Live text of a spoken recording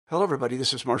Hello, everybody.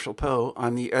 This is Marshall Poe.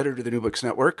 I'm the editor of the New Books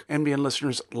Network. NBN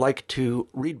listeners like to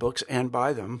read books and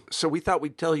buy them. So we thought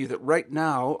we'd tell you that right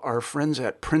now, our friends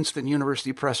at Princeton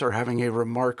University Press are having a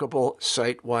remarkable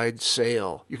site-wide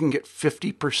sale. You can get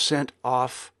 50%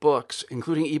 off books,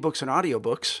 including ebooks and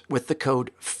audiobooks, with the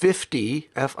code 50,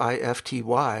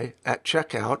 F-I-F-T-Y, at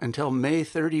checkout until May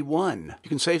 31. You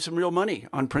can save some real money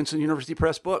on Princeton University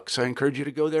Press books. I encourage you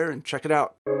to go there and check it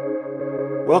out.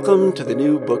 Welcome to the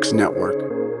New Books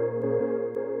Network.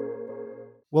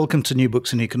 Welcome to New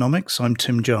Books in Economics. I'm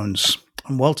Tim Jones.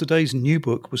 And while today's new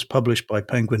book was published by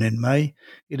Penguin in May,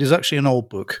 it is actually an old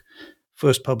book,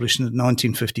 first published in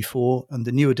 1954, and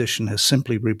the new edition has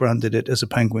simply rebranded it as a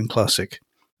Penguin classic,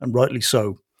 and rightly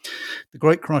so. The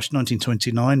Great Crash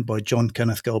 1929 by John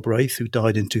Kenneth Galbraith, who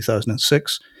died in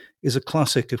 2006, is a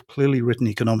classic of clearly written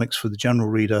economics for the general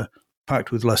reader,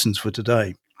 packed with lessons for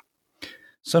today.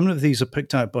 Some of these are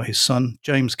picked out by his son,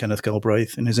 James Kenneth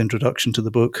Galbraith, in his introduction to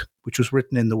the book, which was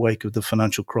written in the wake of the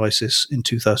financial crisis in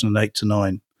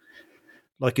 2008-9.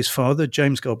 Like his father,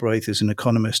 James Galbraith is an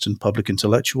economist and public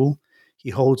intellectual. He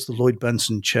holds the Lloyd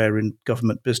Benson Chair in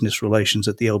Government Business Relations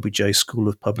at the LBJ School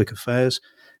of Public Affairs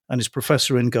and is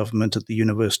professor in government at the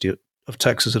University of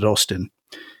Texas at Austin.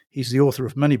 He's the author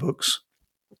of many books,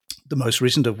 the most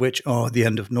recent of which are The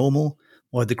End of Normal,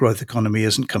 Why the Growth Economy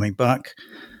Isn't Coming Back,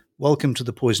 Welcome to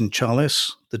the Poisoned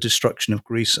Chalice, The Destruction of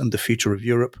Greece and the Future of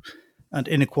Europe, and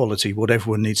Inequality, What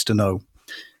Everyone Needs to Know.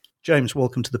 James,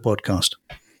 welcome to the podcast.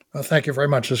 Well, thank you very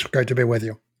much. It's great to be with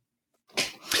you.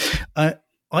 I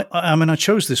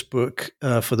chose this book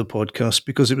for the podcast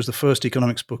because it was the first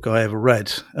economics book I ever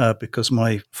read, because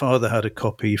my father had a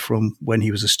copy from when he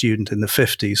was a student in the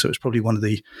 50s, so it's probably one of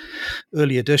the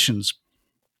early editions.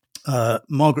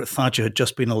 Margaret Thatcher had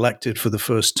just been elected for the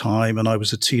first time, and I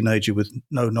was a teenager with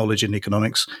no knowledge in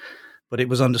economics, but it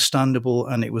was understandable,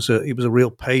 and it was a real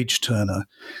page turner.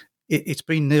 It's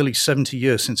been nearly 70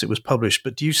 years since it was published,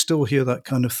 but do you still hear that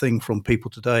kind of thing from people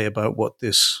today about what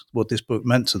this book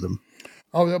meant to them?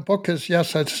 Oh, the book is,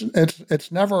 yes,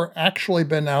 it's never actually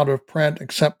been out of print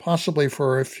except possibly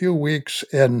for a few weeks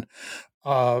in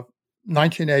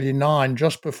 1989,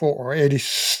 just before, or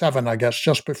 87, I guess,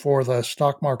 just before the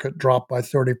stock market dropped by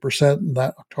 30% in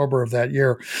that October of that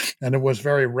year, and it was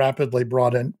very rapidly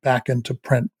brought back into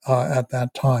print at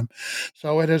that time.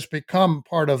 So it has become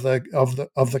part of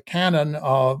the canon,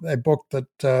 a book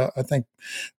that I think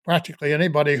practically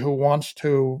anybody who wants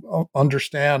to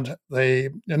understand the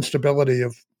instability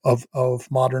of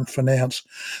modern finance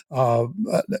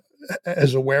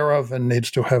is aware of and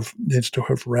needs to have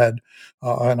read.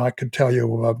 And I could tell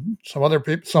you some other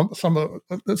people, some of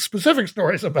the specific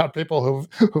stories about people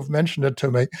who've mentioned it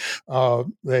to me. But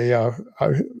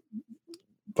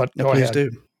no, go please ahead.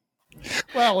 do.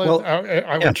 Well,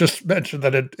 I would just mention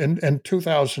that in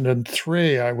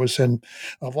 2003, I was in,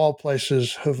 of all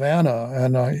places, Havana,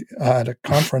 and I had a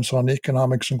conference on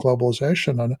economics and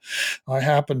globalization, and I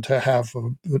happened to have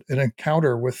an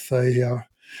encounter with a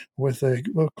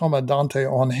comandante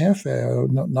en jefe,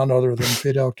 none other than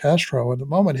Fidel Castro. At the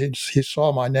moment he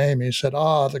saw my name, he said,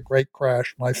 The Great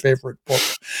Crash, my favorite book.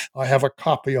 I have a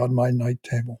copy on my night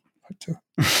table.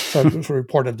 So I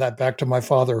reported that back to my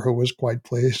father, who was quite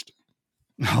pleased.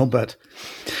 I'll bet.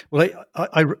 Well,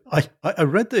 I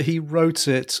read that he wrote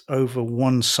it over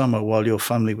one summer while your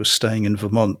family was staying in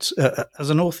Vermont.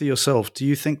 As an author yourself, do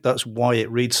you think that's why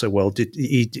it reads so well?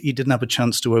 He didn't have a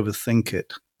chance to overthink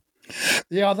it?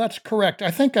 Yeah, that's correct.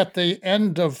 I think at the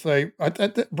end of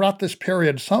about this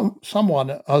period,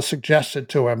 someone suggested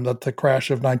to him that the crash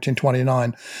of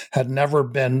 1929 had never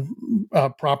been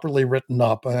properly written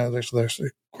up. There's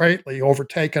greatly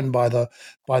overtaken by the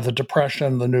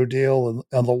Depression, the New Deal,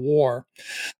 and the war,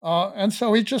 and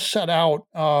so he just set out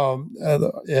and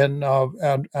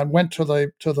went to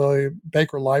the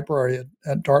Baker Library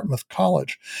at Dartmouth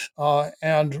College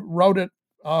and wrote it.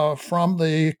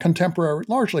 Largely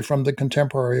from the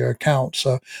contemporary accounts,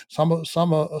 some books,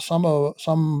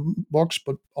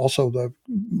 but also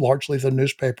largely the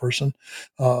newspapers and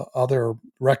other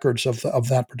records of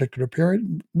that particular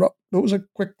period. It was a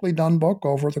quickly done book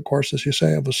over the course, as you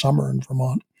say, of a summer in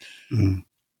Vermont. Mm.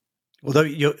 Although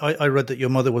I read that your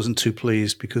mother wasn't too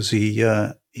pleased because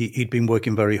he'd been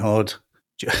working very hard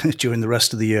during the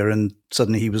rest of the year, and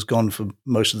suddenly he was gone for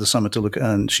most of the summer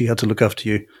and she had to look after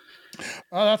you.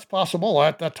 That's possible.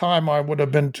 At that time, I would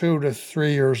have been 2 to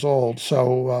 3 years old.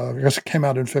 So because it came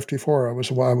out in '54, I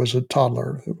was a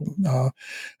toddler,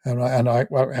 and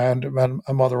my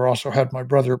mother also had my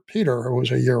brother Peter, who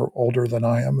was a year older than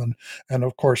I am, and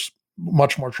of course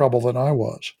much more trouble than I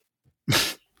was.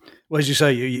 Well, as you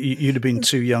say, you'd have been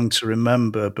too young to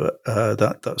remember, but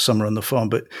that summer on the farm.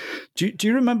 But do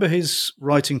you remember his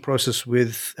writing process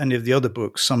with any of the other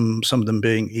books? Some of them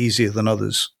being easier than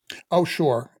others. Oh,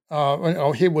 sure.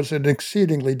 He was an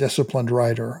exceedingly disciplined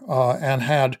writer and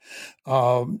had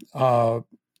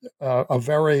a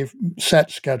very set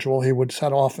schedule. He would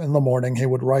set off in the morning. He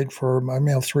would write for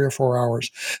 3 or 4 hours.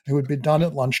 He would be done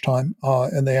at lunchtime.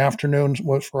 In the afternoons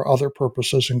was for other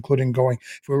purposes, including going.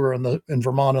 If we were in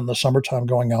Vermont in the summertime,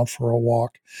 going out for a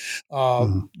walk.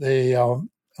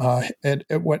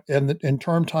 It went in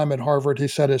term time at Harvard. He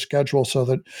set his schedule so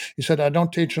that he said, I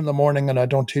don't teach in the morning and I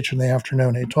don't teach in the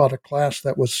afternoon. He taught a class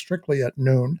that was strictly at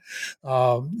noon.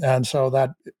 And so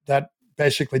that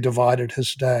basically divided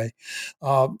his day.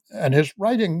 And his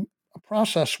writing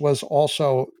process was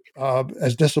also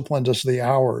as disciplined as the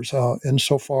hours,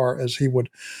 insofar as he would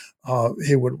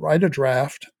write a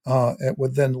draft. It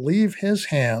would then leave his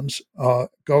hands,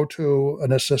 go to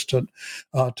an assistant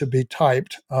to be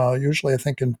typed, usually I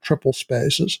think in triple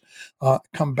spaces,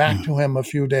 come back to him a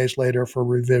few days later for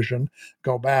revision,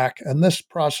 go back. And this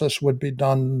process would be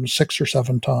done 6 or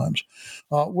 7 times.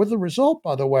 With the result,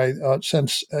 by the way,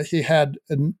 since he had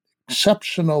an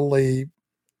exceptionally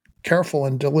careful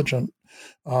and diligent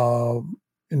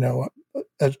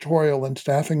editorial and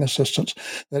staffing assistants,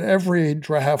 that every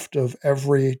draft of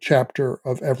every chapter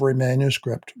of every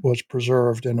manuscript was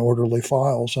preserved in orderly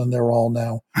files, and they're all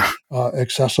now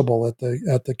accessible at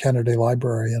the Kennedy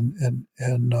Library in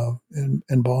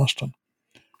Boston.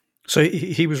 So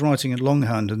he was writing in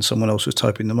longhand, and someone else was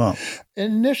typing them up.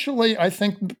 Initially, I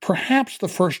think perhaps the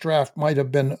first draft might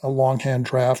have been a longhand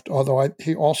draft, although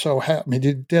he also had.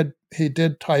 He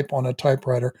did type on a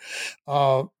typewriter.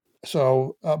 But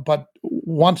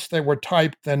once they were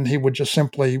typed, then he would just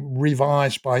simply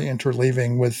revise by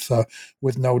interleaving with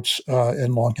notes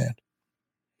in longhand.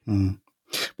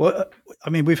 Well, I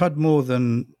mean, we've had more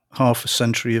than half a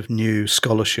century of new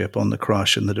scholarship on the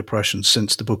crash and the Depression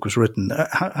since the book was written.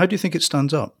 How do you think it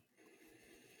stands up?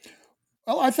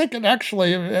 Well, I think it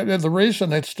actually, the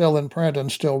reason it's still in print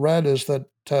and still read is that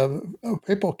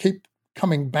people keep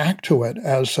coming back to it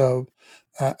as a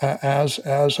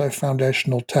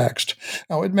foundational text.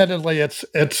 Now, admittedly, it's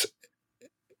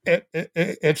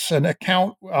an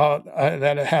account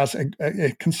that has a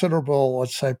considerable,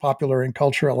 let's say, popular and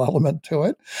cultural element to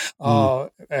it,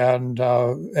 and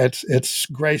it's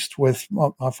graced with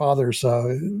my father's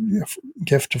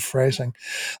gift of phrasing,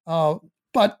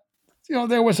 but.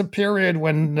 There was a period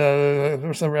when there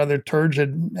was a rather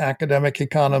turgid academic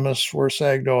economists were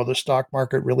saying, no, the stock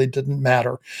market really didn't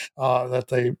matter, that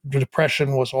the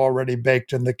Depression was already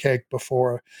baked in the cake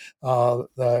before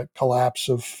the collapse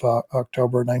of September,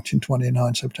 October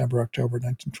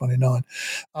 1929.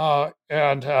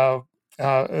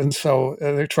 And so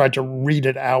they tried to read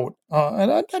it out,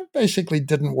 and that basically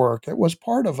didn't work. It was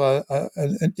part of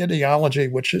an ideology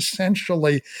which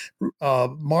essentially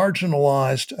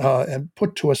marginalized and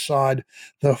put to aside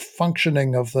the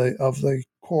functioning of the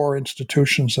core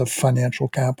institutions of financial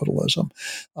capitalism.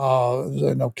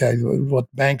 What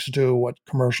banks do, what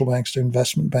commercial banks do,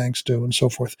 investment banks do, and so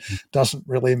forth, doesn't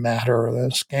really matter. The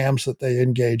scams that they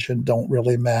engage in don't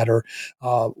really matter.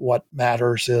 What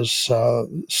matters is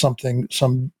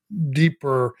some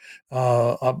deeper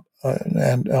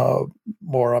and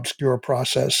more obscure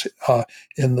process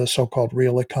in the so-called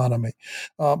real economy.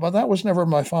 But that was never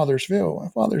my father's view. My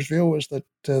father's view was that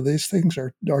these things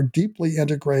are deeply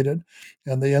integrated,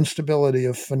 and the instability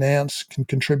of finance can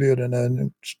contribute in a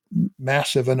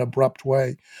massive and abrupt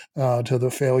way to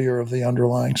the failure of the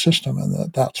underlying system,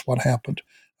 and that's what happened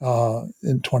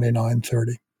in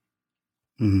 2930.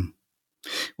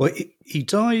 Well, he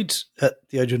died at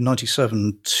the age of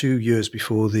 97, 2 years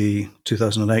before the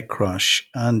 2008 crash,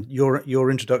 and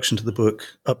your introduction to the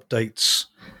book updates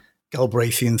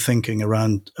Galbraithian thinking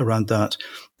around that.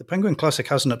 The Penguin Classic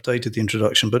hasn't updated the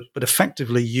introduction, but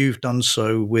effectively you've done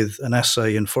so with an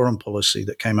essay in foreign policy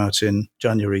that came out in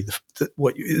January,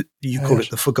 what you call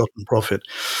it, The Forgotten Prophet,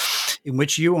 in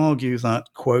which you argue that,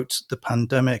 quote, the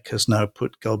pandemic has now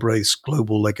put Galbraith's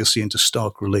global legacy into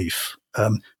stark relief.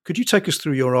 Could you take us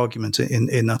through your argument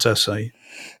in that essay?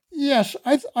 Yes,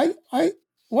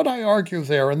 what I argue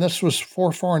there, and this was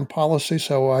for foreign policy,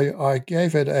 so I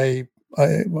gave it a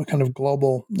kind of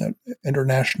global,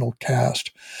 international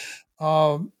cast.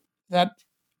 That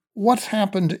what's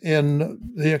happened in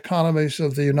the economies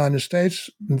of the United States,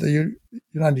 the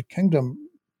United Kingdom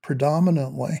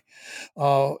predominantly,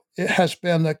 it has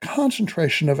been a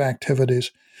concentration of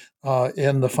activities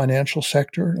in the financial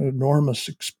sector, an enormous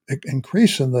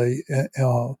increase in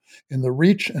the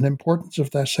reach and importance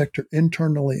of that sector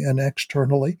internally and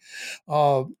externally.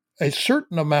 a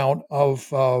certain amount of,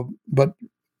 but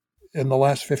in the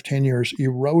last 15 years,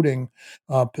 eroding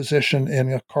position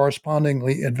in a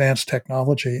correspondingly advanced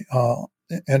technology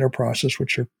enterprises,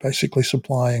 which are basically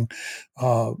supplying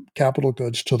capital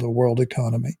goods to the world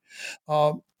economy.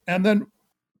 And then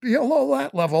below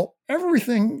that level,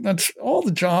 everything that's all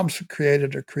the jobs are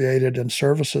created in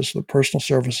services, the personal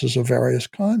services of various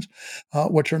kinds,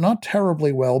 which are not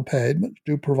terribly well paid, but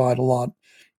do provide a lot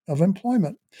of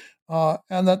employment.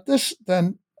 And that this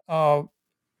then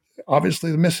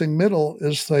obviously the missing middle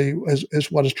is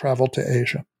what has traveled to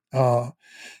Asia.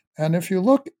 And if you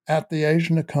look at the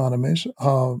Asian economies,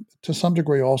 to some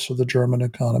degree also the German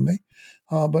economy,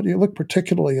 but you look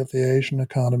particularly at the Asian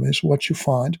economies, what you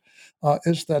find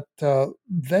is that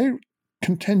they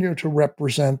continue to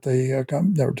represent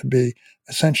to be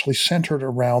essentially centered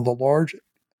around the large,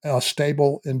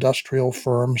 stable industrial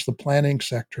firms, the planning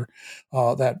sector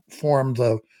that form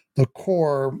the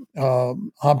core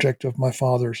object of my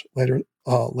father's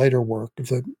later work,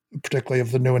 particularly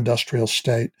of the new industrial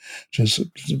state, which is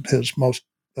his most,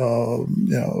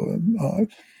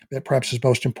 perhaps his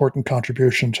most important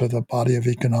contribution to the body of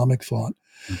economic thought.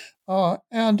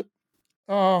 And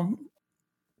the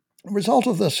result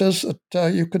of this is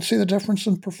that you could see the difference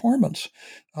in performance,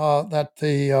 that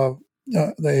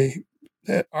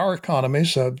our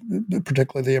economies,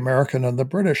 particularly the American and the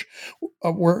British,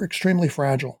 were extremely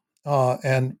fragile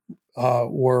and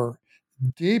were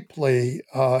deeply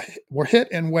were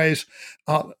hit in ways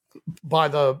by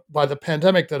the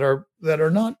pandemic that are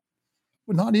not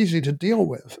easy to deal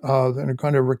with. That are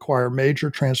going to require major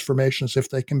transformations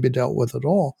if they can be dealt with at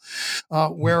all.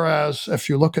 Whereas if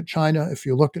you look at China, if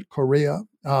you look at Korea,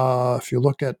 if you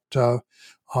look at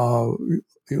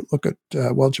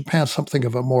Japan's something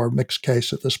of a more mixed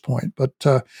case at this point, but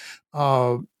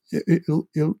you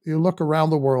look around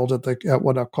the world at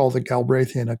what I call the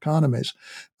Galbraithian economies.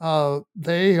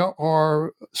 They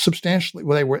are substantially,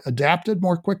 they were adapted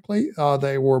more quickly,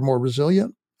 they were more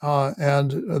resilient,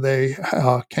 and they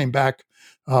came back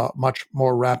much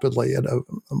more rapidly in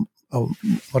a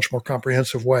much more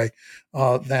comprehensive way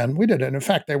than we did. And in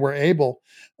fact, they were able,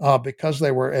 because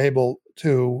they were able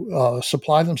to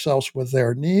supply themselves with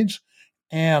their needs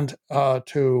and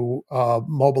to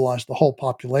mobilize the whole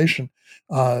population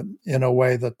in a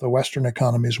way that the Western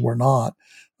economies were not.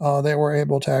 They were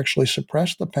able to actually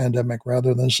suppress the pandemic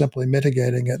rather than simply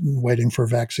mitigating it and waiting for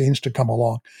vaccines to come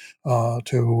along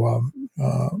to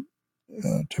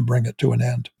bring it to an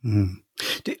end. Mm.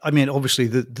 I mean, obviously,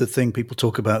 the thing people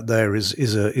talk about there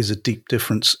is a deep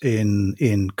difference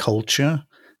in culture,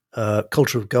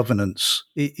 culture of governance.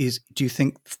 Do you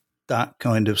think that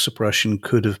kind of suppression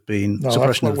could have been? No,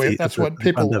 that's what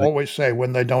people pandemic. Always say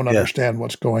when they don't understand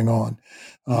what's going on.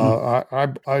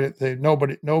 Mm-hmm.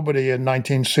 Nobody in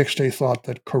 1960 thought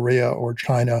that Korea or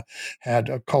China had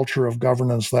a culture of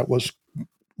governance that was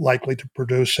likely to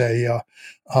produce an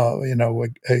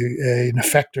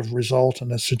effective result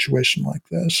in a situation like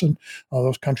this. And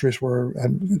those countries were,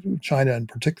 and China in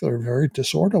particular, very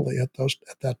disorderly at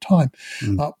that time.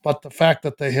 Mm. But the fact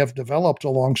that they have developed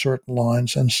along certain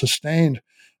lines and sustained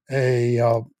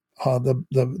the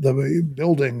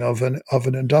building of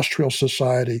an industrial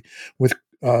society with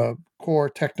core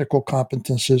technical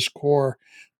competences, core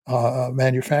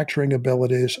manufacturing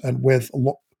abilities, and with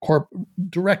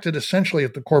directed essentially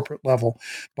at the corporate level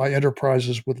by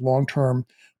enterprises with long-term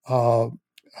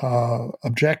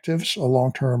objectives,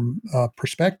 long-term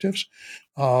perspectives,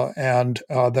 and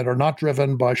that are not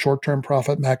driven by short-term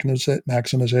profit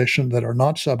maximization, that are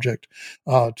not subject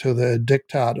to the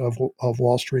diktat of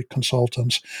Wall Street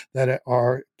consultants, that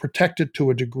are protected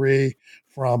to a degree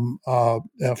from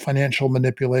financial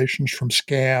manipulations, from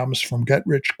scams, from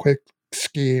get-rich-quick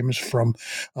schemes, from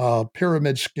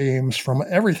pyramid schemes, from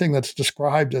everything that's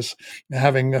described as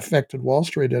having affected Wall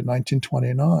Street in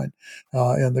 1929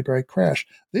 in the Great Crash.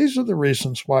 These are the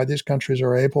reasons why these countries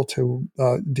are able to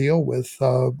deal with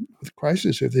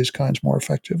crises of these kinds more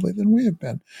effectively than we have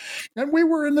been. And we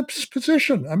were in this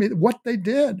position. I mean, what they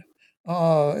did.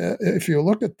 If you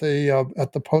look at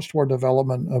the post-war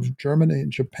development of Germany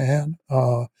and Japan,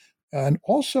 and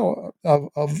also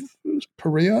of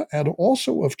Korea and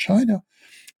also of China,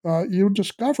 you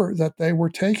discover that they were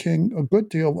taking a good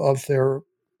deal of their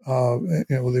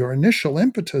initial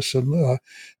impetus from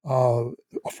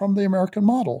the American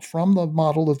model, from the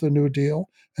model of the New Deal,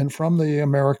 and from the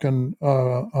American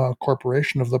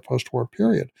corporation of the post-war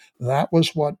period. That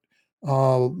was what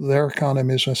their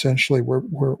economies essentially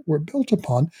were built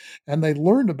upon, and they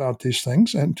learned about these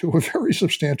things, and to a very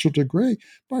substantial degree,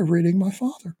 by reading my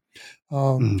father.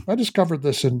 I discovered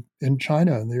this in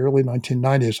China in the early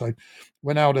 1990s. I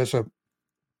went out as a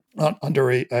under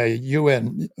a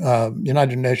UN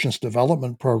United Nations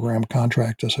Development Program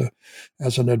contract as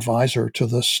an advisor to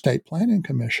the State Planning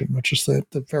Commission, which is the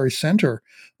very center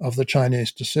of the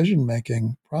Chinese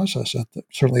decision-making process,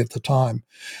 certainly at the time.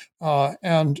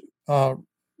 When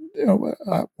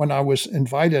I was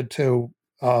invited to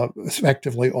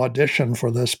effectively audition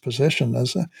for this position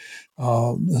as a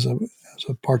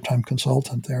part-time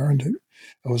consultant there, and it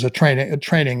was a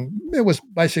training. It was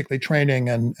basically training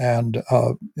and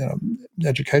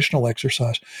educational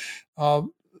exercise.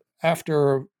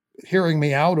 After hearing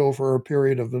me out over a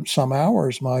period of some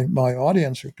hours, my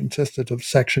audience, who consisted of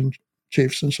section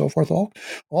chiefs and so forth, all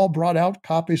brought out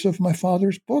copies of my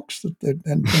father's books that had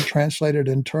been translated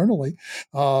internally,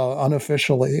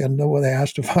 unofficially, and they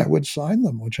asked if I would sign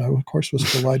them, which I, of course, was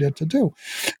delighted to do.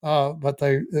 But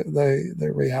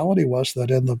the reality was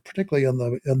that particularly in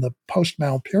the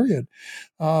post-Mao period,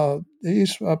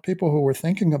 these people who were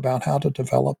thinking about how to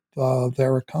develop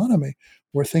their economy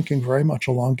were thinking very much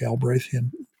along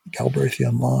Galbraithian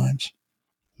lines.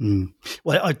 Mm.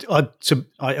 Well,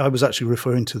 I was actually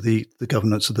referring to the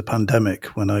governance of the pandemic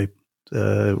when I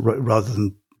rather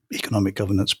than economic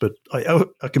governance, but I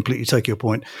completely take your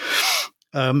point.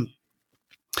 Coming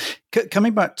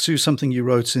back to something you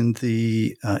wrote in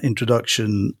the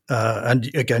introduction,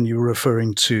 and again, you were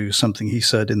referring to something he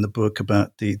said in the book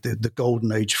about the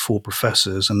golden age for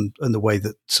professors and the way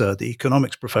that the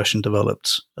economics profession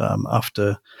developed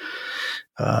after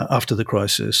the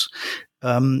crisis.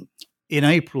 In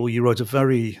April, you wrote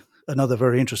another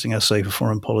very interesting essay for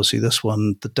Foreign Policy. This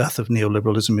one, "The Death of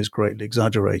Neoliberalism is Greatly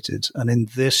Exaggerated." And in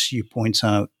this, you point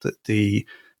out that the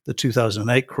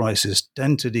 2008 crisis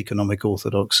dented economic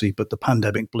orthodoxy, but the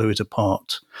pandemic blew it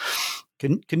apart.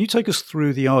 Can you take us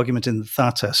through the argument in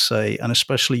that essay, and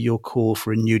especially your call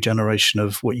for a new generation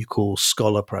of what you call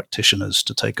scholar practitioners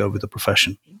to take over the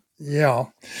profession? Yeah.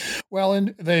 Well,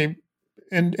 in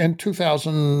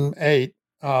 2008,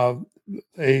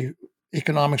 the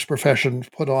economics profession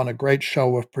put on a great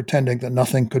show of pretending that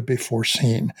nothing could be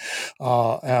foreseen.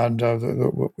 That's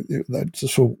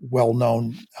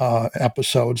well-known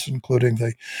episodes, including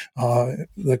the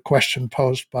question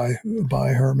posed by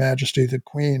Her Majesty the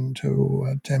Queen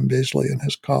to Tim Beazley and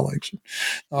his colleagues.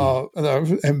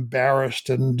 Embarrassed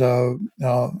and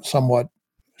somewhat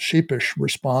sheepish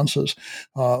responses.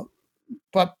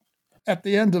 But at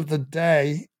the end of the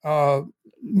day,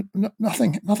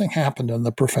 nothing happened in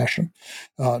the profession.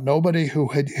 Nobody who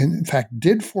in fact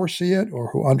did foresee it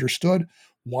or who understood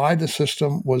why the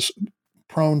system was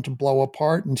prone to blow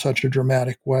apart in such a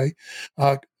dramatic way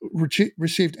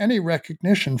received any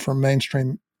recognition from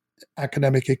mainstream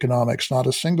academic economics. Not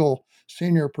a single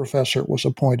senior professor was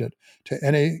appointed to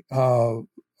any out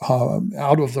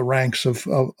of the ranks of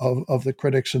the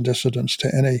critics and dissidents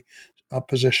to any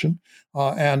position,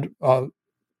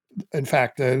 in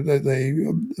fact,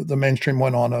 the mainstream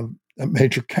went on a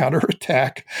major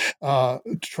counterattack,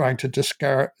 trying to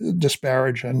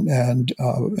disparage and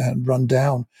run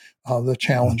down the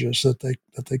challenges that they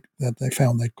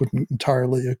found they couldn't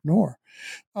entirely ignore.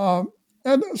 And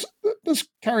this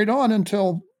carried on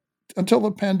until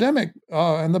the pandemic,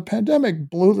 and the pandemic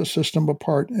blew the system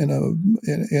apart in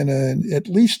at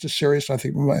least a serious, I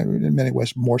think, in many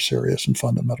ways, more serious and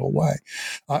fundamental way,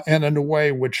 and in a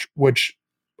way which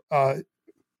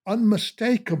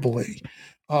unmistakably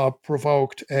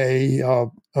provoked a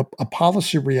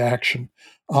policy reaction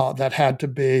that had to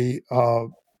be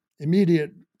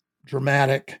immediate,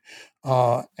 dramatic,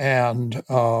 and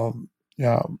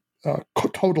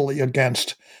totally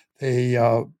against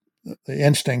the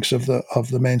instincts of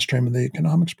the mainstream of the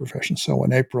economics profession. So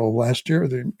in April last year,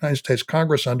 the United States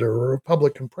Congress, under a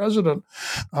Republican president,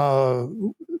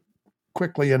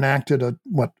 quickly enacted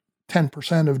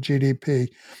 10% of GDP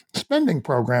spending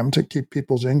program to keep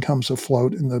people's incomes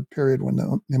afloat in the period when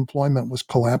the employment was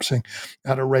collapsing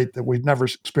at a rate that we've never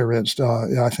experienced,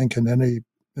 I think, in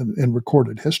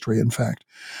recorded history, in fact.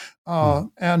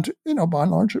 And, by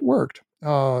and large, it worked.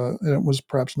 It was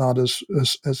perhaps not as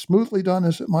smoothly done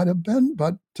as it might have been,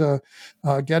 but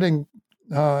getting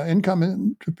income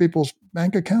into people's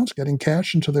bank accounts, getting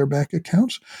cash into their bank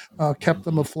accounts, kept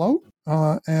them afloat.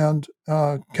 And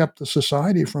kept the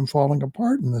society from falling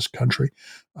apart in this country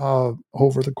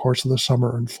over the course of the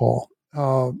summer and fall.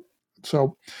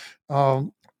 So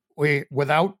we,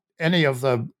 without any of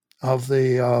the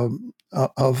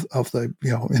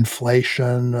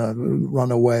inflation,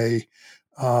 runaway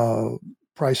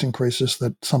price increases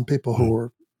that some people who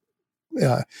were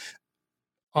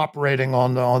operating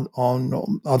on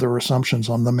other assumptions,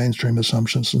 on the mainstream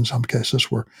assumptions, in some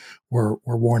cases, were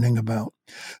warning about.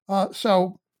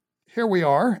 So here we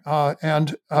are,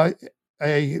 and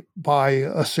by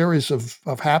a series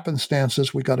of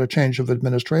happenstances, we got a change of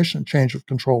administration, change of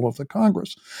control of the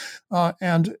Congress,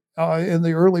 and in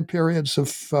the early periods of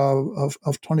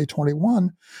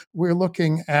 2021, we're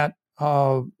looking at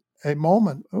a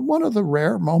moment, one of the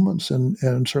rare moments,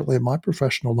 and certainly in my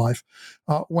professional life,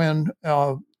 when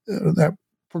that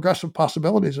progressive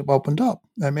possibilities have opened up.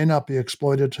 They may not be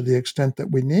exploited to the extent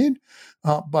that we need,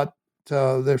 but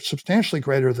they're substantially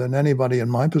greater than anybody in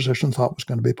my position thought was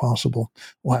going to be possible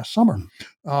last summer.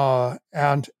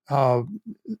 And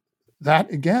that,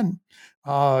 again,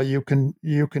 you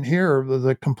can hear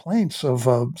the complaints of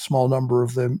a small number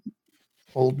of the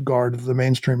old guard of the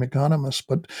mainstream economists,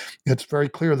 but it's very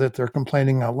clear that they're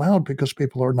complaining out loud because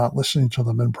people are not listening to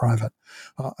them in private.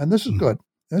 And this is good.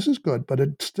 This is good, but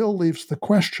it still leaves the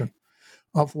question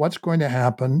of what's going to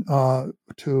happen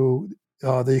to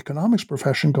the economics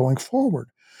profession going forward.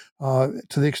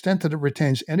 To the extent that it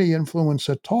retains any influence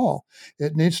at all,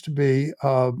 it needs to be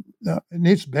it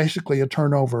needs basically a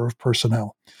turnover of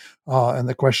personnel. And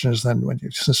the question is then,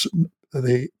 since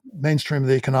the mainstream of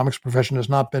the economics profession has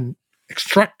not been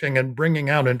extracting and bringing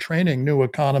out and training new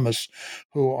economists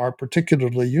who are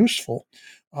particularly useful,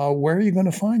 where are you going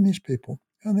to find these people?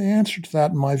 And the answer to that,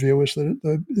 in my view, is that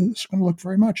it's going to look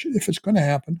very much, if it's going to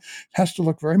happen, it has to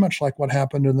look very much like what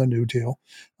happened in the New Deal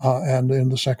and in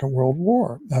the Second World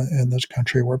War in this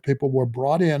country, where people were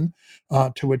brought in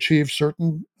to achieve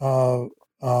certain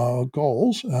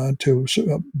goals, to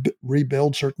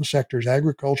rebuild certain sectors,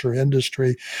 agriculture,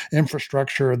 industry,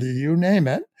 infrastructure, you name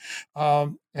it,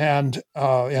 and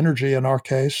energy in our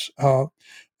case.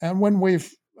 And when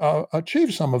we've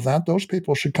achieve some of that, those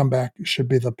people should come back. Should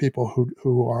be the people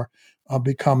who are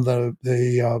become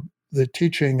the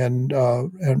teaching and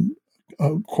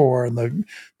core and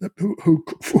who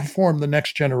form the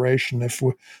next generation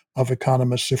of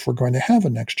economists. If we're going to have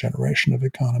a next generation of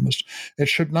economists, it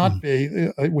should not be.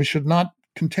 We should not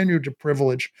continue to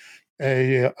privilege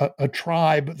a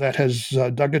tribe that has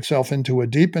dug itself into a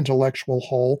deep intellectual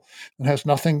hole and has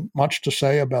nothing much to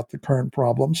say about the current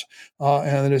problems,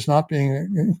 and it is not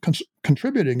being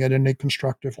contributing in any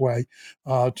constructive way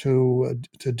to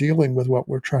dealing with what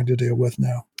we're trying to deal with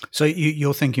now. So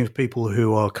you're thinking of people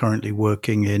who are currently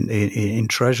working in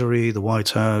Treasury, the White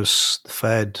House, the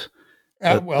Fed.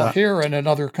 Here and in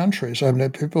other countries, I mean,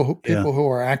 people who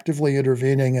are actively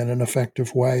intervening in an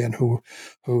effective way and who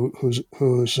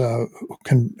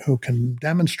can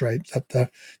demonstrate that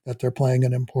they're playing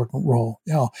an important role.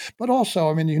 Yeah, but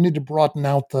also, I mean, you need to broaden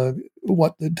out the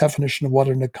definition of what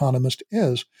an economist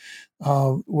is.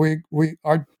 We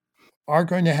are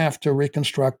going to have to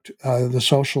reconstruct the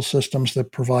social systems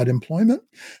that provide employment,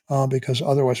 because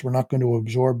otherwise we're not going to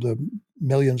reabsorb the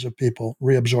millions of people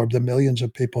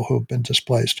who have been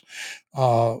displaced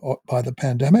by the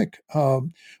pandemic.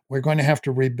 We're going to have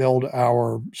to rebuild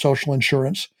our social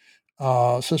insurance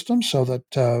system so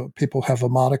that people have a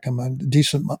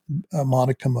decent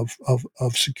modicum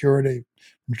of security,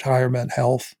 retirement,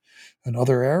 health, and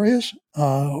other areas.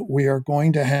 We are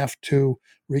going to have to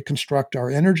reconstruct our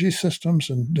energy systems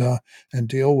and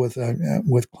deal with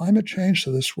climate change.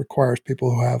 So this requires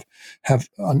people who have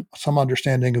some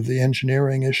understanding of the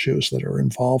engineering issues that are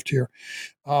involved here.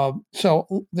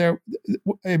 So there,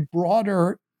 a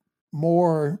broader,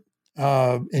 more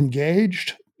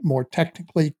engaged, more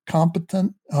technically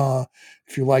competent,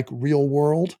 if you like, real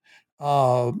world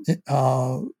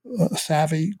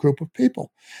savvy group of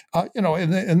people. In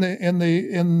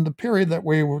the period that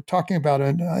we were talking about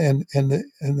in the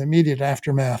immediate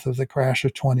aftermath of the crash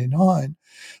of 29,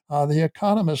 the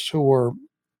economists who were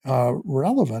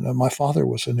relevant, and my father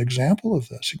was an example of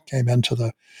this. He came into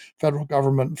the federal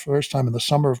government first time in the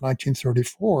summer of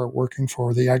 1934, working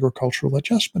for the Agricultural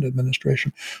Adjustment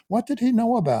Administration. What did he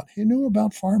know about? He knew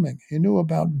about farming. He knew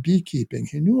about beekeeping.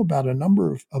 He knew about a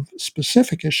number of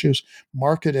specific issues,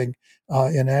 marketing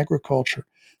in agriculture.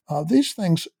 These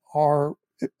things are.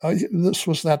 This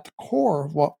was at the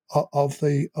core of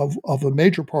a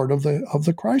major part of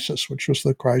the crisis, which was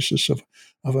the crisis of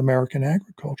American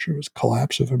agriculture. It was the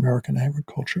collapse of American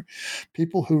agriculture.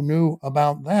 People who knew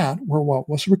about that were what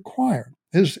was required.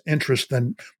 His interest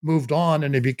then moved on,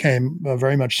 and he became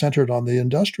very much centered on the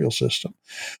industrial system.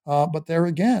 But there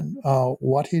again,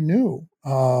 what he knew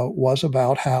was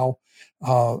about how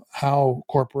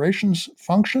corporations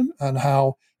function and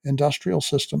how industrial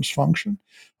systems function.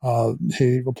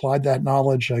 He applied that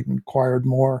knowledge and acquired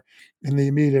more in the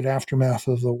immediate aftermath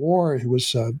of the war. He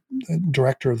was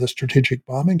director of the Strategic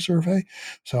Bombing Survey,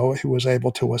 so he was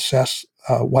able to assess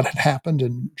what had happened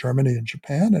in Germany and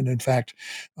Japan, and in fact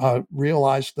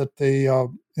realized that the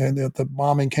and the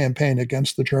bombing campaign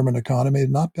against the German economy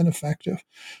had not been effective.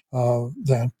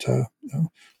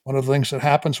 One of the things that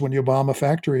happens when you bomb a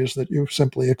factory is that you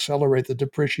simply accelerate the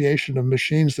depreciation of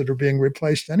machines that are being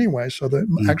replaced anyway, so that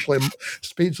actually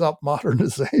speeds up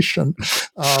modernization.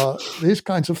 These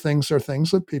kinds of things are things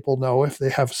that people know if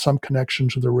they have some connection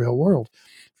to the real world.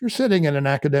 If you're sitting in an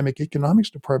academic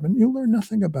economics department, you learn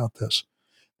nothing about this.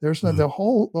 There's the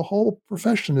whole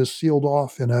profession is sealed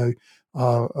off in a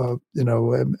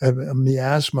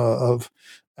miasma of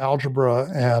algebra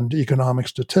and economic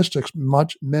statistics,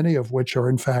 many of which are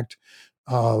in fact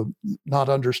not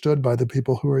understood by the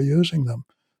people who are using them.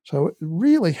 So it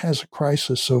really has a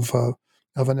crisis of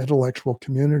an intellectual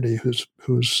community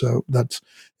who's that's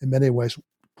in many ways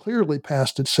clearly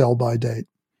past its sell-by date.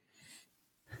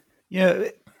 Yeah.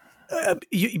 But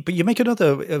you make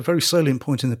a very salient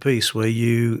point in the piece where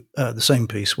the same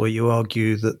piece where you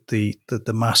argue that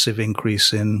the massive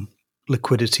increase in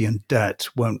liquidity and debt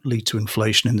won't lead to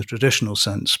inflation in the traditional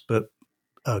sense, but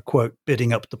quote,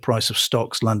 bidding up the price of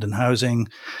stocks, land and housing,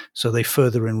 so they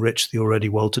further enrich the already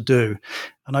well-to-do.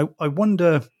 And I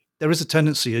wonder, there is a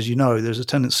tendency, as you know, there's a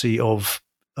tendency of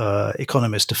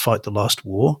economists to fight the last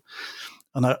war.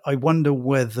 And I wonder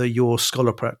whether your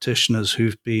scholar practitioners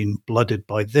who've been blooded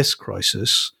by this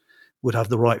crisis would have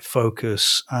the right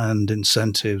focus and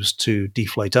incentives to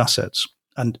deflate assets,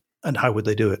 and how would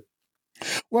they do it?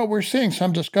 Well, we're seeing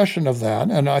some discussion of that,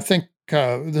 and I think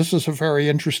this is a very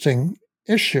interesting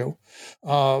issue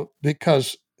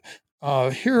because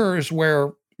here is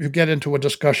where you get into a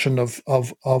discussion of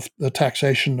the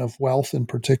taxation of wealth in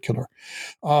particular,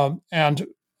 and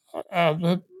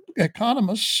the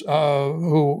economists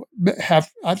who have,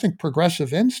 I think,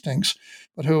 progressive instincts,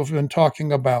 but who have been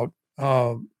talking about,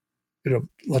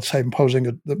 let's say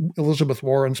imposing Elizabeth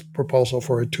Warren's proposal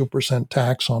for a 2%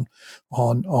 tax on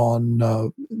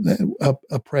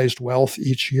appraised wealth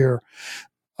each year.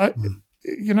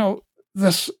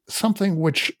 This something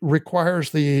which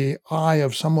requires the eye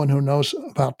of someone who knows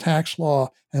about tax law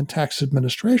and tax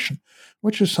administration,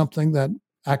 which is something that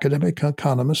academic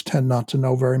economists tend not to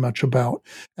know very much about,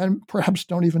 and perhaps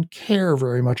don't even care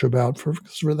very much about.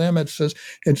 Because for them, it's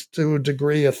to a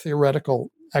degree a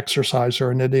theoretical exercise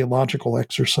or an ideological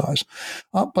exercise.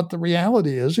 But the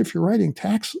reality is, if you're writing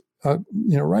tax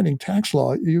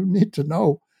law, you need to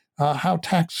know how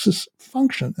taxes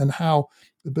function and how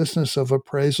the business of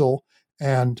appraisal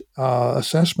and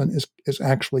assessment is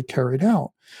actually carried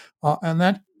out, and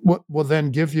that will then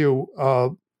give you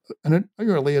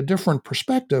really a different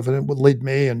perspective, and it would lead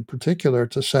me in particular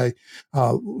to say,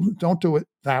 don't do it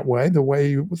that way. The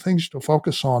way things to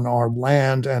focus on are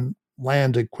land and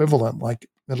land equivalent, like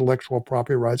intellectual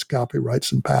property rights,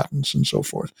 copyrights, and patents, and so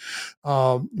forth,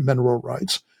 mineral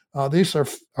rights. These are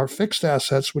fixed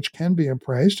assets which can be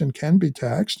appraised and can be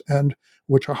taxed, and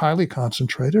which are highly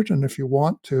concentrated. And if you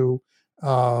want to,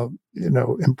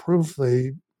 improve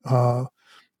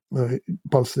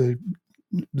both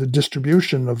the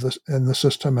distribution of this in the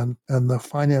system and the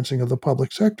financing of the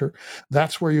public sector,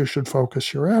 that's where you should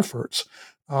focus your efforts.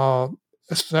 Or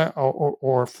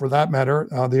for that matter,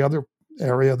 the other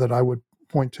area that I would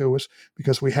point to is,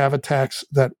 because we have a tax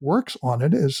that works on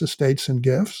it, is estates and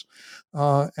gifts.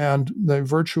 And the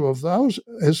virtue of those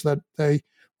is that they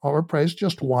are appraised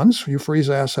just once. You freeze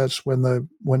assets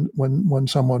when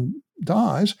someone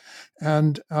dies,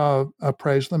 and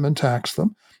appraise them and tax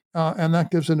them. And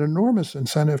that gives an enormous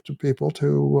incentive to people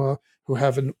who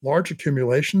have large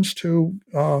accumulations to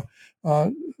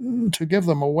give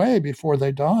them away before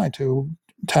they die to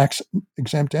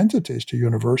tax-exempt entities, to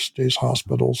universities,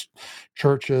 hospitals,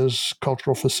 churches,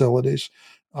 cultural facilities,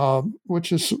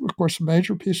 which is, of course, a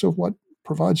major piece of what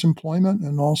provides employment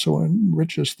and also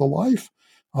enriches the life,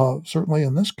 certainly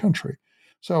in this country.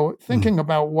 So thinking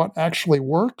about what actually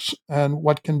works and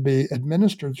what can be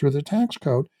administered through the tax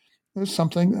code is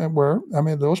something where,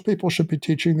 those people should be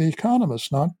teaching the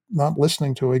economists, not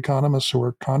listening to economists who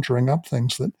are conjuring up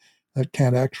things that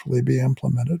can't actually be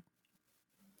implemented.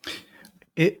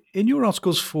 In your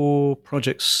articles for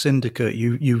Project Syndicate,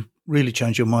 you really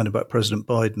changed your mind about President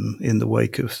Biden in the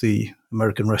wake of the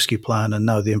American Rescue Plan and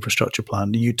now the infrastructure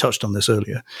plan. You touched on this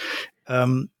earlier.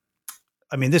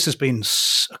 This has been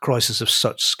a crisis of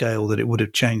such scale that it would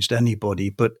have changed anybody.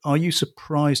 But are you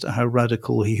surprised at how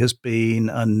radical he has been?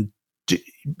 And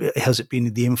has it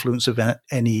been the influence of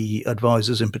any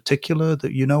advisors in particular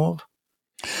that you know of?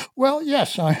 Well,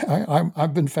 yes,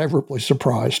 I've been favorably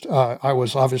surprised. I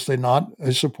was obviously not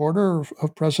a supporter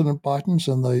of President Biden's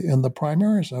in the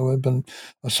primaries. I have been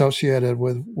associated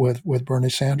with Bernie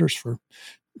Sanders for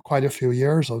quite a few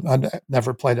years. I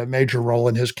never played a major role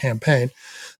in his campaign,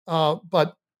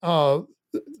 but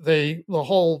the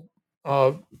whole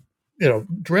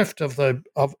drift of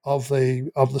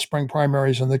the spring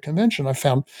primaries and the convention, I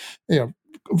found,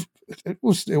 it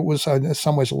was in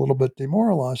some ways a little bit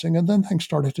demoralizing, and then things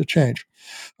started to change.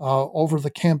 Over the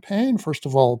campaign, first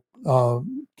of all,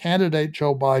 candidate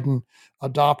Joe Biden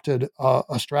adopted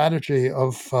a strategy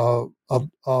of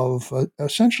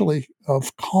essentially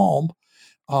of calm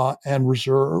and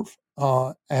reserve,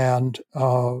 and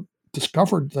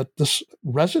discovered that this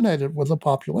resonated with the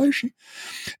population.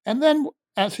 And then,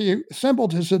 as he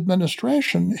assembled his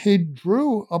administration, he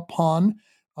drew upon,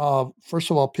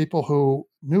 first of all, people who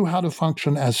knew how to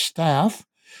function as staff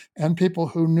and people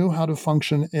who knew how to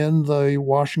function in the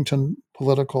Washington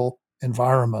political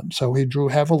environment. So he drew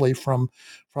heavily from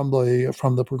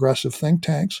the progressive think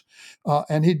tanks,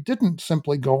 and he didn't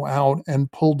simply go out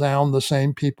and pull down the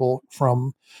same people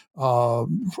from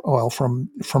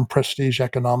prestige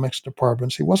economics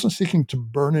departments. He wasn't seeking to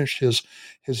burnish his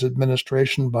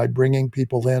administration by bringing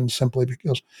people in simply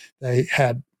because they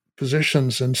had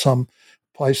positions in some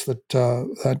place that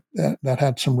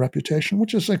had some reputation,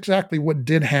 which is exactly what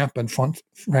did happen,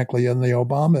 frankly, in the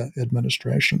Obama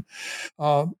administration.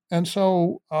 And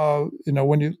so,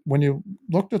 when you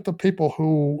looked at the people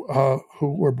who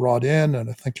were brought in,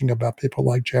 and thinking about people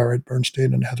like Jared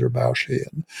Bernstein and Heather Bauschy,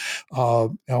 and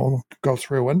go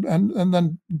through, and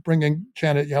then bringing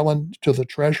Janet Yellen to the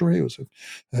Treasury, who was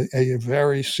a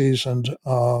very seasoned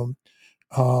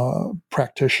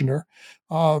practitioner.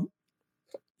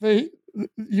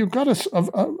 You got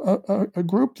a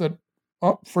group that,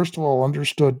 first of all,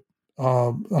 understands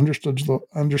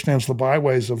the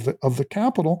byways of the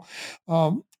Capitol,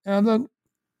 and then,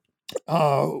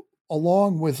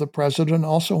 along with the president,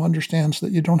 also understands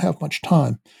that you don't have much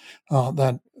time.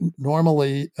 That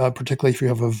normally, particularly if you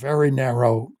have a very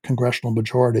narrow congressional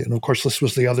majority, and of course this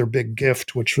was the other big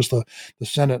gift, which was the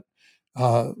Senate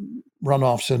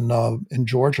runoffs in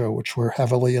Georgia, which were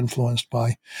heavily influenced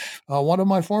by one of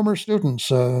my former students,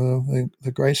 the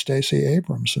great Stacey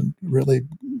Abrams, and really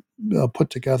put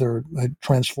together a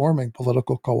transforming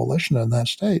political coalition in that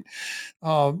state.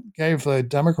 Gave the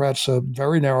Democrats a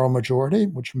very narrow majority,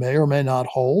 which may or may not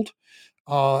hold.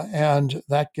 And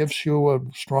that gives you a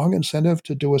strong incentive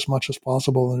to do as much as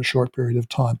possible in a short period of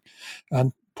time.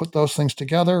 And put those things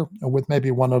together with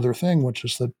maybe one other thing, which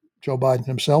is that Joe Biden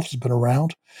himself has been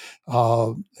around.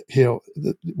 When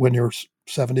you're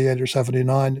 78 or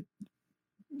 79,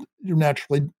 you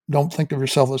naturally don't think of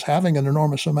yourself as having an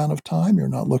enormous amount of time. You're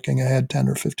not looking ahead 10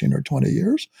 or 15 or 20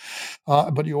 years.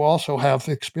 But you also have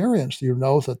experience. You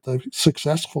know that the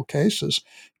successful cases,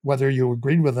 whether you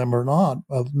agreed with them or not,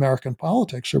 of American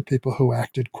politics are people who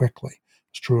acted quickly.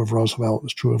 It's true of Roosevelt. It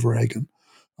was true of Reagan.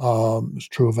 It was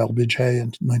true of LBJ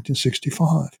in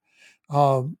 1965.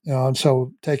 And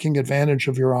so taking advantage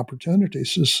of your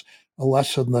opportunities is a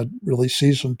lesson that really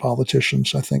seasoned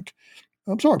politicians, I think,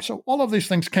 absorb. So all of these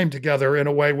things came together in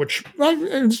a way which,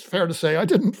 it's fair to say, I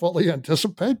didn't fully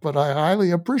anticipate, but I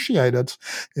highly appreciate it.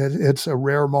 It's a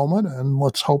rare moment, and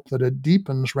let's hope that it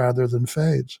deepens rather than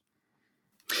fades.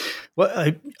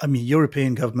 Well, I mean,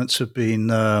 European governments have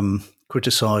been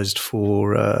criticized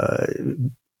for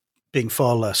being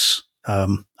far less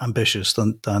ambitious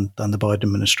than the Biden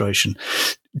administration.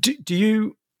 Do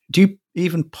you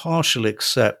even partially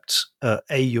accept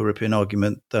a European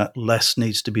argument that less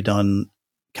needs to be done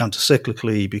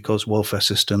countercyclically because welfare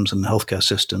systems and healthcare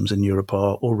systems in Europe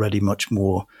are already much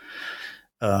more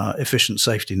efficient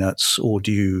safety nets? Or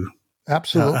do you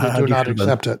absolutely do not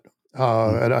accept it?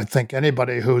 And I think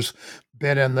anybody who's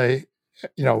been in the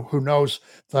who knows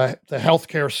the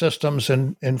healthcare systems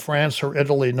in France or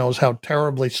Italy knows how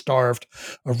terribly starved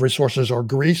of resources, or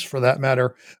Greece for that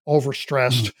matter,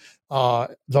 overstressed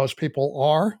those people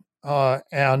are,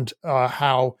 and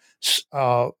how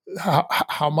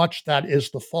much that is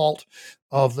the fault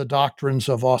of the doctrines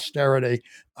of austerity,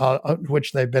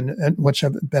 which have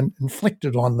been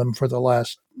inflicted on them for the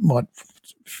last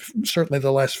certainly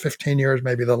the last 15 years,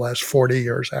 maybe the last 40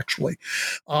 years, actually.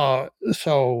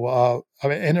 So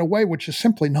in a way which is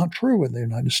simply not true in the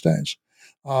United States.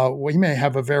 We may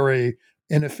have a very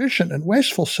inefficient and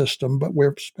wasteful system, but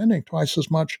we're spending twice as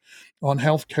much on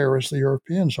healthcare as the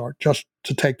Europeans are, just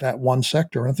to take that one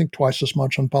sector. And I think twice as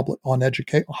much on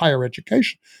higher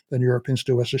education than Europeans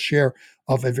do as a share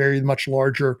of a very much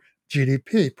larger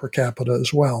GDP per capita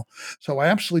as well. So I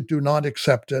absolutely do not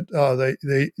accept it.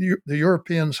 The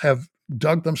Europeans have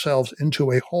dug themselves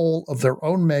into a hole of their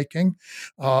own making,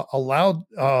 allowed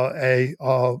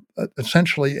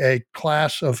essentially a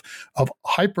class of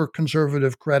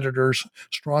hyper-conservative creditors,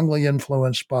 strongly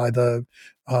influenced by the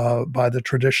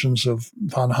traditions of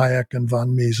von Hayek and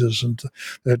von Mises and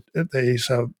these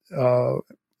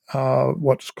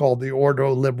what's called the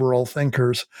ordo-liberal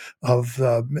thinkers of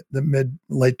the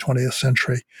late 20th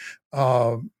century,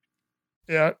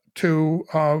 to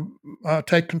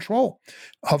take control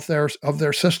of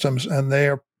their systems, and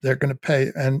they're going to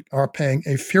pay and are paying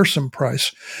a fearsome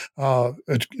price.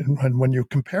 And when you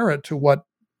compare it to what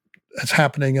is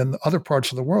happening in other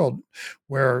parts of the world,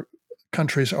 where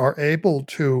countries are able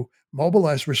to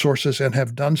mobilize resources and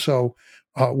have done so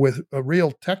with a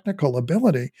real technical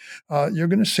ability, you're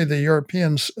going to see the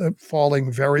Europeans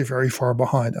falling very, very far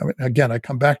behind. I mean, again, I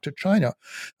come back to China.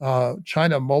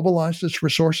 China mobilized its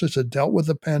resources. It dealt with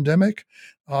the pandemic,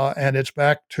 and it's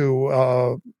back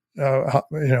to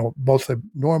both a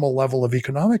normal level of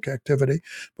economic activity,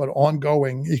 but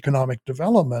ongoing economic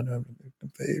development.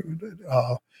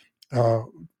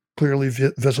 Clearly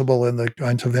visible in the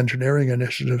kinds of engineering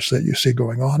initiatives that you see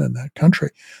going on in that country,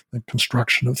 the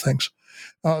construction of things.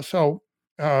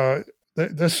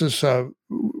 This is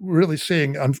really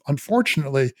seeing,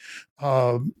 unfortunately,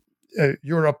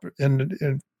 Europe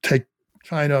and take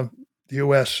China, the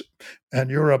U.S.,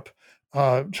 and Europe.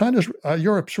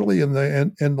 Europe's really in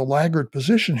the laggard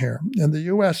position here. In the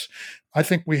U.S., I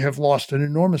think we have lost an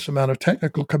enormous amount of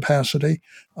technical capacity,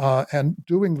 and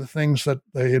doing the things that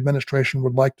the administration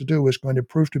would like to do is going to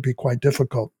prove to be quite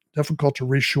difficult. Difficult to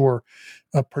reshore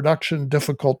production,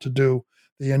 difficult to do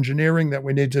the engineering that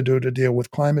we need to do to deal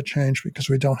with climate change, because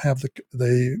we don't have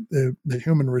the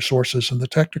human resources and the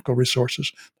technical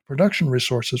resources, the production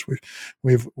resources.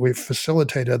 We've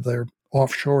facilitated their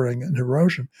offshoring and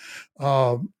erosion,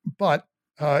 but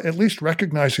at least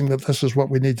recognizing that this is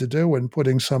what we need to do and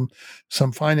putting some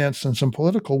finance and some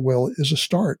political will is a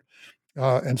start.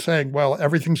 And saying, well,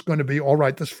 everything's going to be all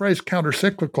right. This phrase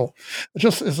countercyclical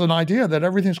just is an idea that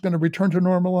everything's going to return to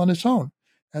normal on its own.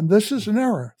 And this is an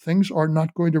error. Things are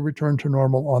not going to return to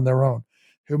normal on their own.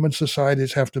 Human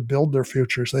societies have to build their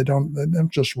futures. They don't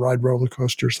just ride roller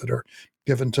coasters that are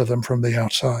given to them from the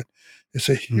outside. It's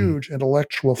a huge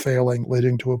intellectual failing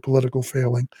leading to a political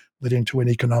failing, leading to an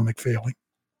economic failing.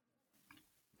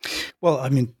 Well, I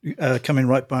mean, coming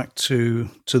right back to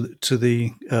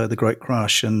the Great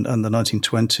Crash and the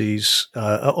 1920s,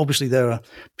 obviously there are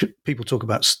people talk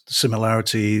about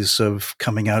similarities of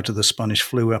coming out of the Spanish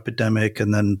flu epidemic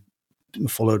and then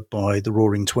followed by the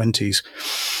Roaring Twenties.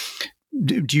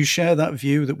 Do you share that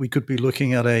view that we could be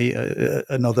looking at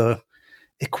another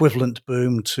equivalent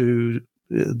boom to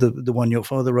the one your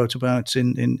father wrote about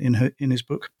in his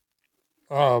book?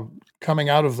 Coming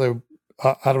out of the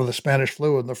Spanish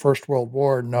flu in the First World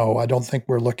War, no, I don't think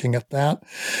we're looking at that.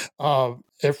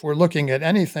 If we're looking at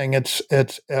anything, it's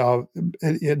an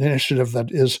initiative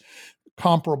that is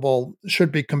comparable,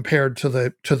 should be compared to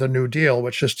the New Deal,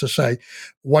 which is to say,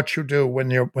 what you do when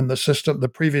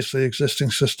the previously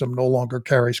existing system no longer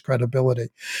carries credibility.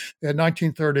 In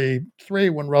 1933,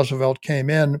 when Roosevelt came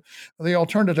in, the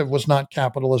alternative was not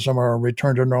capitalism or a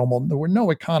return to normal. There were no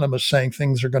economists saying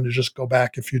things are going to just go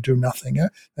back if you do nothing.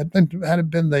 It had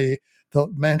been the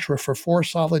mantra for 4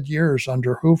 solid years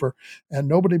under Hoover, and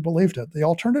nobody believed it. The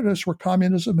alternatives were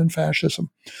communism and fascism.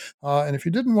 And if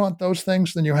you didn't want those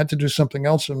things, then you had to do something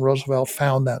else, and Roosevelt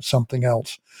found that something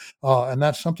else. And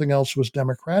that something else was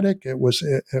democratic. It was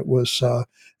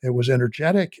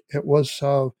energetic. It was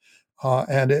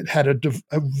and it had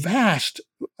a vast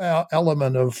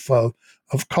element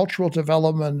of cultural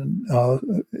development,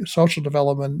 social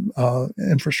development,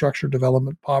 infrastructure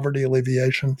development, poverty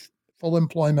alleviation, full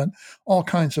employment, all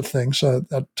kinds of things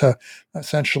that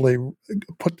essentially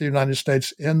put the United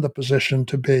States in the position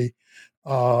to be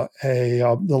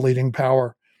the leading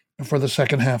power for the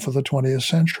second half of the 20th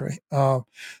century.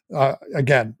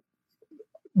 Again,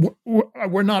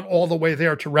 we're not all the way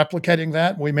there to replicating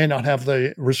that. We may not have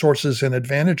the resources and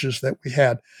advantages that we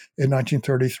had in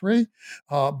 1933,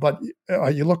 but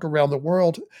you look around the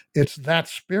world, it's that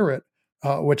spirit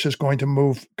which is going to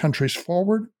move countries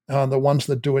forward. The ones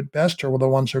that do it best are the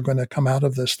ones who are going to come out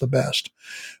of this the best.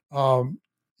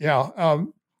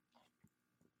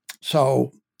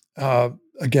 So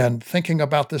again, thinking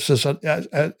about this as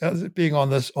being on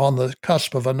the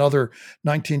cusp of another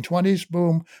 1920s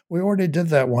boom, we already did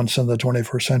that once in the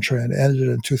 21st century and ended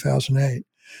in 2008.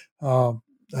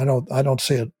 I don't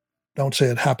see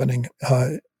it happening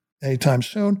anytime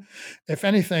soon. If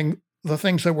anything, the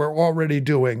things that we're already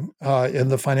doing in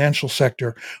the financial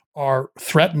sector are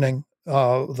threatening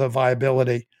the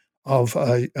viability of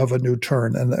a new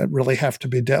turn, and that really have to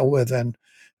be dealt with and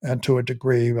to a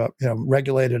degree,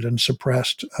 regulated and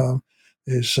suppressed.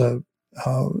 Is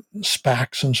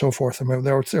SPACs and so forth. I mean,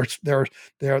 there's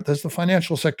the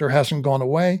financial sector hasn't gone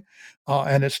away,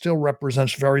 and it still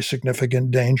represents very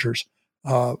significant dangers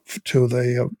to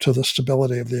the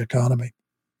stability of the economy.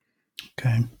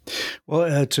 Okay.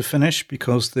 Well, to finish,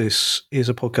 because this is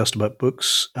a podcast about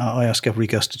books, I ask every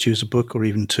guest to choose a book or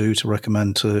even two to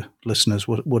recommend to listeners.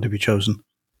 What have you chosen?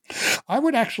 I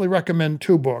would actually recommend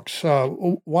two books.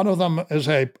 One of them is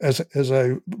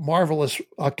a marvelous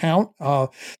account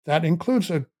that includes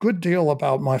a good deal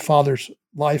about my father's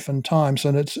life and times,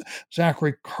 and it's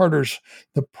Zachary Carter's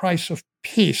 "The Price of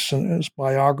Peace," and his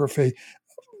biography.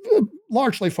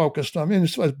 Largely focused,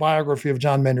 it's a biography of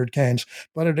John Maynard Keynes,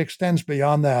 but it extends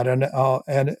beyond that,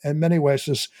 and in many ways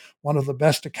is one of the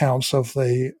best accounts of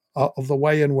the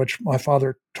way in which my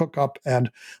father took up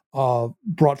and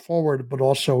brought forward, but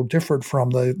also differed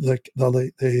from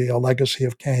the legacy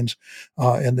of Keynes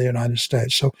in the United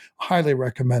States. So highly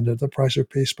recommended, The Price of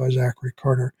Peace by Zachary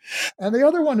Carter. And the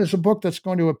other one is a book that's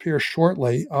going to appear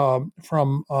shortly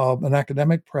from an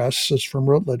academic press. It's from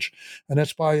Routledge, and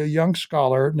it's by a young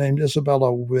scholar named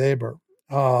Isabella Weber,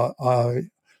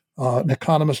 an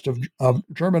economist of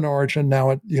German origin, now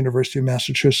at the University of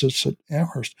Massachusetts at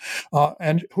Amherst,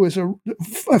 and who is a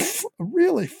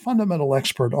really fundamental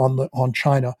expert on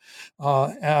China.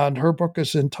 And her book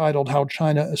is entitled "How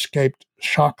China Escaped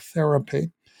Shock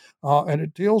Therapy." And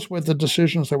it deals with the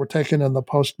decisions that were taken in the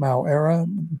post-Mao era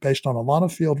based on a lot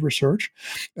of field research.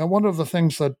 And one of the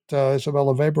things that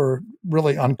Isabella Weber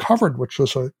really uncovered, which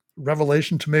was a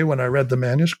revelation to me when I read the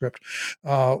manuscript,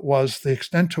 was the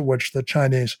extent to which the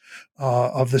Chinese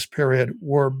of this period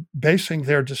were basing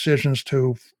their decisions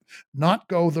to not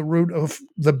go the route of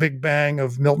the Big Bang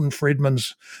of Milton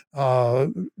Friedman's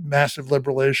massive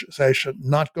liberalization,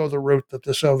 not go the route that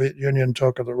the Soviet Union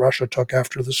took or that Russia took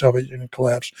after the Soviet Union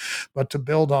collapsed, but to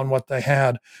build on what they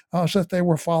had. So that they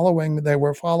were following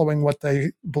what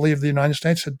they believed the United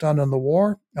States had done in the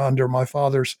war under my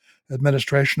father's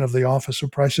administration of the Office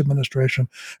of Price Administration,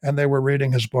 and they were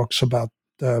reading his books about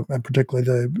and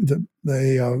particularly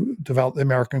the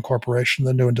American Corporation,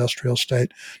 the New Industrial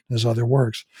State, and his other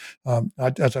works.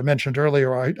 As I mentioned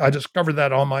earlier, I discovered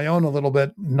that on my own a little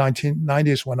bit in the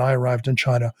 1990s when I arrived in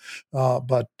China.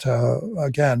 But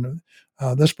again,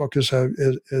 this book is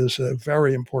a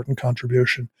very important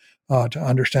contribution to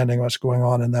understanding what's going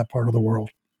on in that part of the world.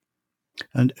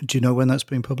 And do you know when that's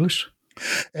being published?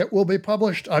 It will be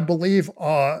published, I believe.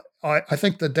 I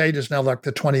think the date is now like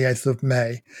the 28th of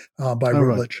May by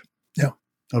Routledge. Right.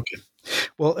 Yeah. Okay.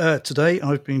 Well, today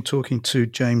I've been talking to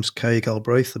James K.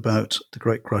 Galbraith about The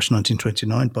Great Crash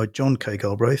 1929 by John K.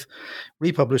 Galbraith,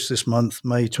 republished this month,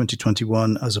 May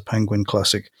 2021, as a Penguin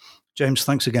Classic. James,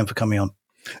 thanks again for coming on.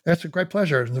 It's a great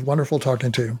pleasure. It's wonderful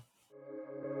talking to you.